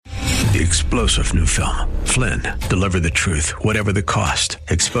The explosive new film, Flynn, deliver the truth, whatever the cost,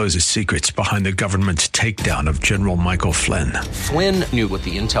 exposes secrets behind the government's takedown of General Michael Flynn. Flynn knew what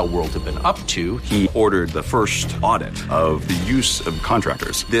the intel world had been up to. He ordered the first audit of the use of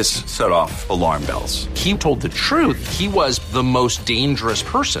contractors. This set off alarm bells. He told the truth. He was the most dangerous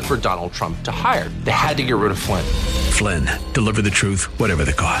person for Donald Trump to hire. They had to get rid of Flynn. Flynn, deliver the truth, whatever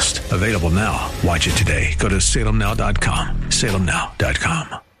the cost. Available now. Watch it today. Go to salemnow.com.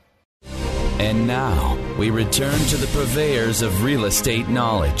 salemnow.com. And now, we return to the purveyors of real estate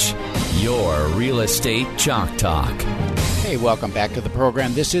knowledge, your Real Estate Chalk Talk. Hey, welcome back to the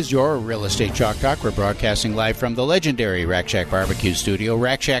program. This is your Real Estate Chalk Talk. We're broadcasting live from the legendary Rack Shack Barbecue Studio,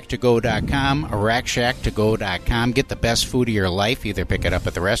 rackshacktogo.com, rackshacktogo.com. Get the best food of your life. Either pick it up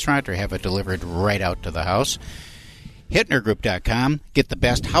at the restaurant or have it delivered right out to the house. HittnerGroup.com. Get the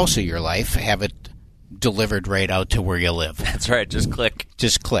best house of your life. Have it delivered right out to where you live. That's right. Just click.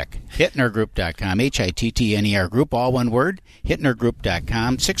 Just click. Hittnergroup.com. Hittner Group, all one word.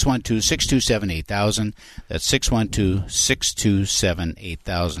 Hittnergroup.com. 612-627-8000. That's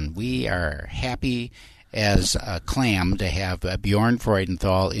 612-627-8000. We are happy as a clam to have Bjorn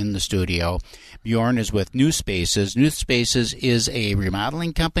Freudenthal in the studio. Bjorn is with New Spaces. New Spaces is a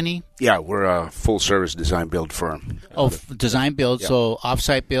remodeling company? Yeah, we're a full-service design-build firm. Oh, design-build, yep. So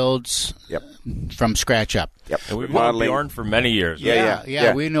off-site builds from scratch up. Yep. And we've known Bjorn for many years.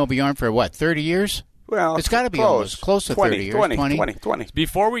 Yeah. We know Bjorn for, 30 years? Well, it's got to be close to 30 years. 20.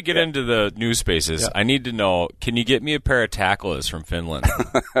 Before we get into the New Spaces, I need to know, can you get me a pair of tacklers from Finland?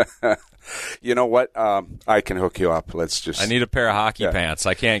 You know what? I can hook you up. I need a pair of hockey pants.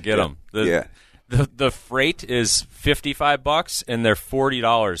 I can't get them. The freight is $55, and they're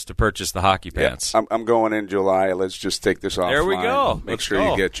 $40 to purchase the hockey pants. I'm going in July. Let's just take this offline. There we go. Make sure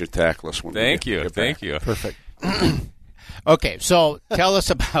you get your tackless. Thank you. Perfect. Okay, so tell us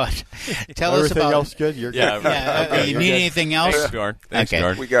about. Everything else good? You're good. Okay, you need anything else? Thanks, Bjorn.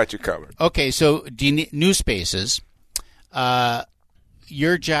 Bjorn. We got you covered. Okay, so do you need New Spaces?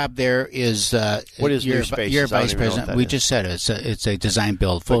 Your job there is what is New Spaces? You're vice president. We just said it's a design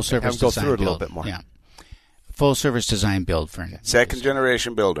build, full service design build. Go through it a little bit more. Yeah, full service design build for second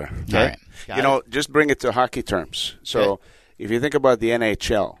generation builder. Okay? All right, just bring it to hockey terms. So if you think about the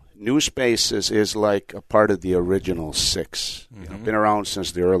NHL, New Spaces is like a part of the original six. Mm-hmm. Been around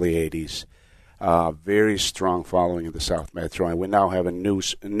since the early '80s. Very strong following in the South Metro, and we now have a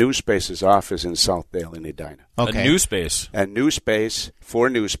New Spaces office in Southdale in Edina. Okay. A new space. A new space for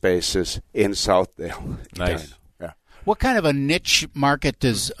New Spaces in Southdale. Nice. Edina. Yeah. What kind of a niche market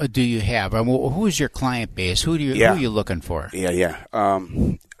do you have? I mean, who is your client base? Who are you looking for? Yeah.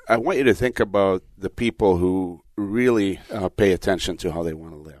 I want you to think about the people who really pay attention to how they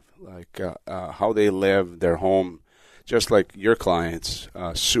want to live, like how they live, their home. Just like your clients,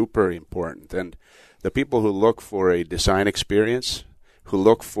 super important. And the people who look for a design experience, who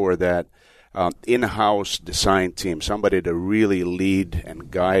look for that in-house design team, somebody to really lead and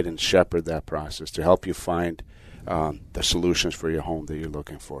guide and shepherd that process to help you find the solutions for your home that you're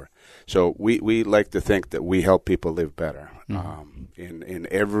looking for. So we like to think that we help people live better in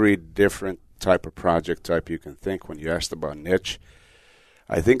every different type of project type you can think. When you asked about niche,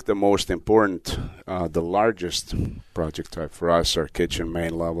 I think the most important, the largest project type for us are kitchen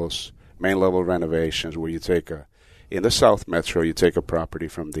main level renovations, where you take in the South Metro, you take a property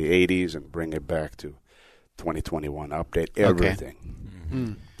from the 80s and bring it back to 2021, update everything. Okay.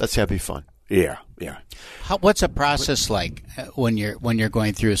 Mm-hmm. That's gotta be fun. Yeah. What's a process like when you're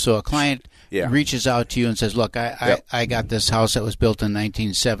going through? So a client reaches out to you and says, "Look, I got this house that was built in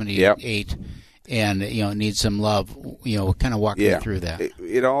 1978." And needs some love. Kind of walk me through that.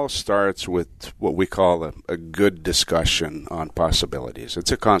 It all starts with what we call a good discussion on possibilities.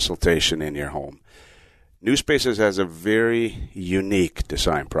 It's a consultation in your home. New Spaces has a very unique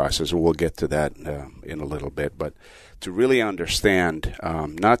design process, and we'll get to that in a little bit. But to really understand,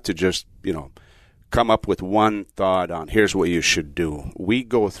 not to just come up with one thought on here's what you should do. We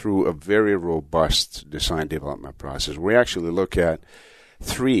go through a very robust design development process. We actually look at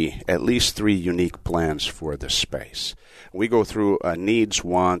at least three unique plans for the space. We go through needs,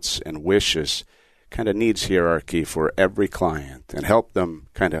 wants, and wishes, kind of needs hierarchy for every client, and help them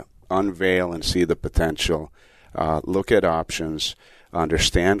kind of unveil and see the potential, look at options,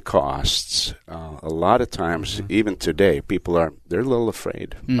 understand costs. A lot of times, even today, they're a little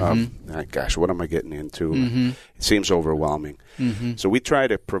afraid of, gosh, what am I getting into? It seems overwhelming. So we try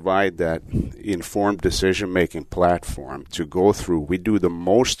to provide that informed decision-making platform to go through. We do the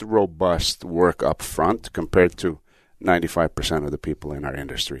most robust work up front compared to 95% of the people in our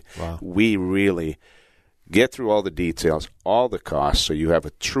industry. Wow. We really get through all the details, all the costs, so you have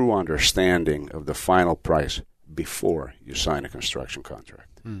a true understanding of the final price before you sign a construction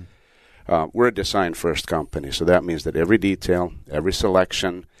contract. We're a design-first company, so that means that every detail, every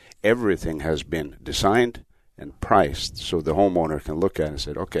selection, everything has been designed and priced so the homeowner can look at it and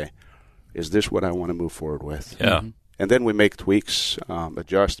say, okay, is this what I want to move forward with? Yeah. And then we make tweaks,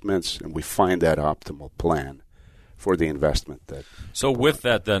 adjustments, and we find that optimal plan for the investment. So with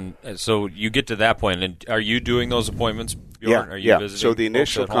that then, so you get to that point, and are you doing those appointments, Bjorn? Yeah, Are you visiting so the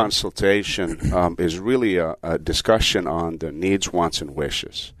initial folks at home? consultation is really a discussion on the needs, wants, and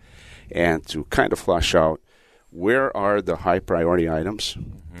wishes, and to kind of flush out where are the high priority items,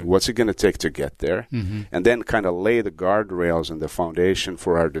 what's it going to take to get there, and then kind of lay the guardrails and the foundation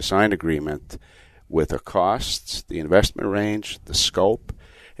for our design agreement with the costs, the investment range, the scope,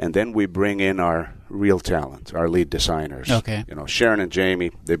 and then we bring in our real talent, our lead designers. Okay. Sharon and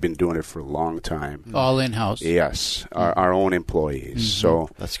Jamie, they've been doing it for a long time. All in-house. Yes, our own employees. So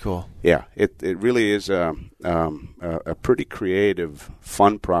that's cool. Yeah, it really is a pretty creative,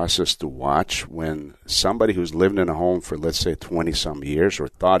 fun process to watch when somebody who's lived in a home for, let's say, 20-some years or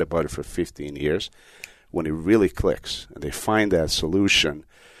thought about it for 15 years, when it really clicks and they find that solution,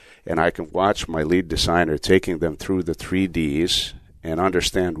 and I can watch my lead designer taking them through the 3Ds and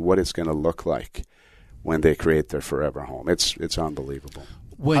understand what it's going to look like when they create their forever home. It's unbelievable.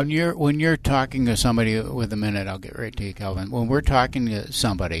 When you're talking to somebody, with a minute, I'll get right to you, Calvin. When we're talking to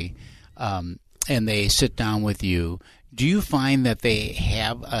somebody and they sit down with you, do you find that they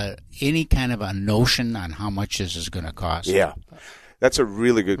have any kind of a notion on how much this is going to cost? Yeah. That's a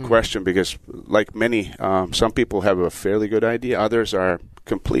really good question because, like many, some people have a fairly good idea. Others are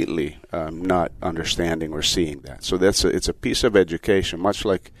completely not understanding or seeing that. So it's a piece of education, much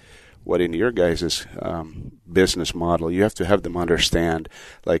like what in your guys' business model, you have to have them understand,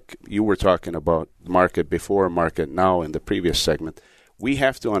 like you were talking about market before, market now in the previous segment. We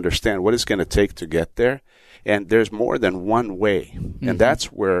have to understand what it's going to take to get there. And there's more than one way. And that's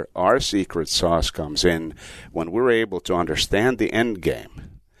where our secret sauce comes in, when we're able to understand the end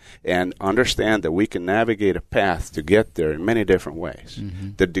game and understand that we can navigate a path to get there in many different ways.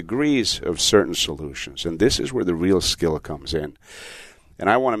 The degrees of certain solutions. And this is where the real skill comes in. And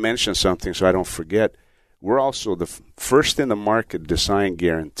I want to mention something so I don't forget. We're also the first in the market design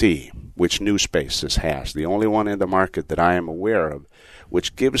guarantee, which New Spaces has, the only one in the market that I am aware of,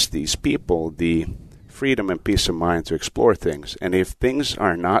 which gives these people the freedom and peace of mind to explore things. And if things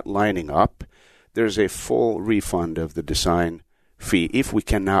are not lining up, there's a full refund of the design fee if we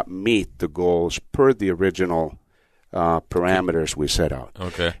cannot meet the goals per the original parameters we set out.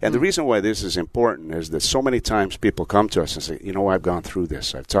 Okay. And the reason why this is important is that so many times people come to us and say, I've gone through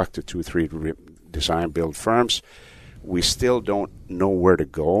this. I've talked to 2 or 3 design build firms. We still don't know where to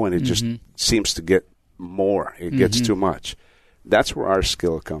go, and it just seems to get more. It gets too much. That's where our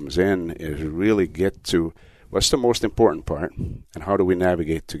skill comes in, is really get to what's the most important part and how do we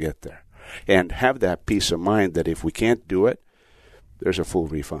navigate to get there. And have that peace of mind that if we can't do it, there's a full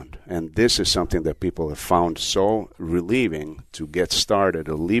refund. And this is something that people have found so relieving to get started,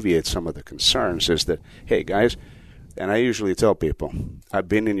 alleviate some of the concerns, is that, hey, guys, and I usually tell people, I've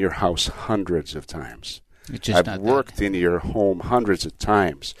been in your house hundreds of times. I've worked in your home hundreds of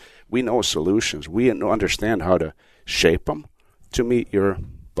times. We know solutions. We understand how to shape them to meet your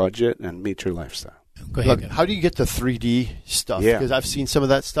budget and meet your lifestyle. Go ahead. Look, how do you get the 3D stuff? Because I've seen some of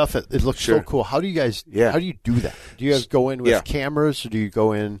that stuff. It looks so cool. How do you guys? How do you do that? Do you guys go in with cameras, or do you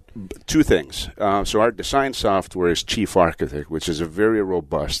go in? 2 things. So our design software is Chief Architect, which is a very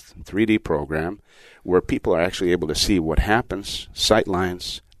robust 3D program where people are actually able to see what happens, sight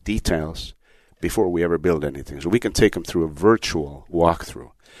lines, details, before we ever build anything. So we can take them through a virtual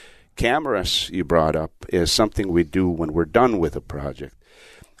walkthrough. Cameras, you brought up, is something we do when we're done with a project.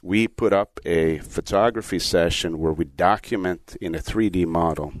 We put up a photography session where we document in a 3D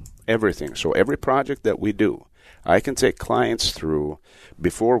model everything. So every project that we do, I can take clients through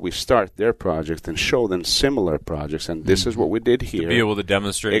before we start their project and show them similar projects. And this is what we did here. To be able to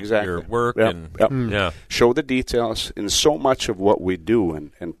demonstrate your work. Show the details. And so much of what we do,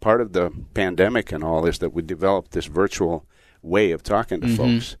 and part of the pandemic and all, is that we developed this virtual way of talking to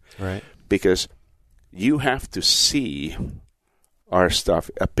folks. Right. Because you have to see our stuff.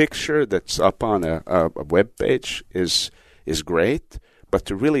 A picture that's up on a web page is great, but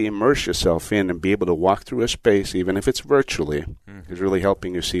to really immerse yourself in and be able to walk through a space, even if it's virtually, is really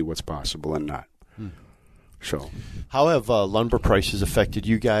helping you see what's possible and not. So, how have lumber prices affected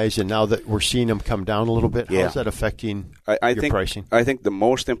you guys? And now that we're seeing them come down a little bit, how is that affecting your pricing? I think the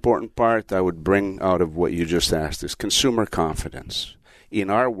most important part I would bring out of what you just asked is consumer confidence. in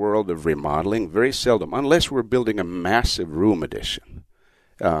our world of remodeling, very seldom, unless we're building a massive room addition.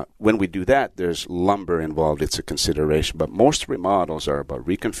 When we do that, there's lumber involved. It's a consideration. But most remodels are about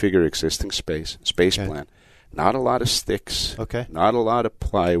reconfigure existing space plan. Not a lot of sticks. Not a lot of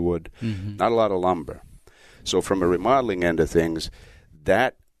plywood. Not a lot of lumber. So from a remodeling end of things,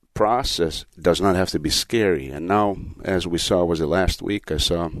 that process does not have to be scary. And now, as we saw, was it last week? I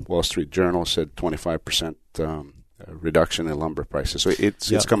saw Wall Street Journal said 25% reduction in lumber prices. So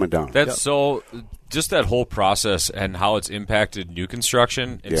it's coming down. So just that whole process and how it's impacted new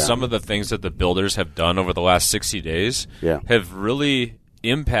construction and some of the things that the builders have done over the last 60 days have really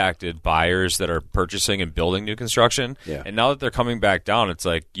impacted buyers that are purchasing and building new construction. And now that they're coming back down, it's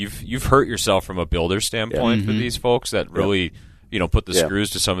like you've hurt yourself from a builder standpoint for these folks that really put the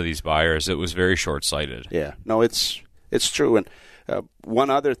screws to some of these buyers. It was very short-sighted. No, it's true. And one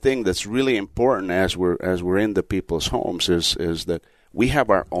other thing that's really important as we're in the people's homes is that we have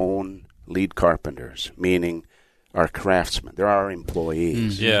our own lead carpenters, meaning our craftsmen. They're our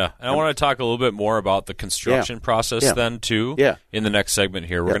employees. And I want to talk a little bit more about the construction process then, too, in the next segment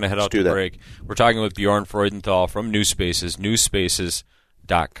here. We're going to head out to break. We're talking with Bjorn Freudenthal from New Spaces,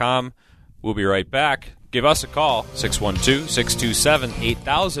 newspaces.com. We'll be right back. Give us a call,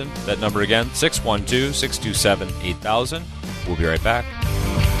 612-627-8000. That number again, 612-627-8000. We'll be right back.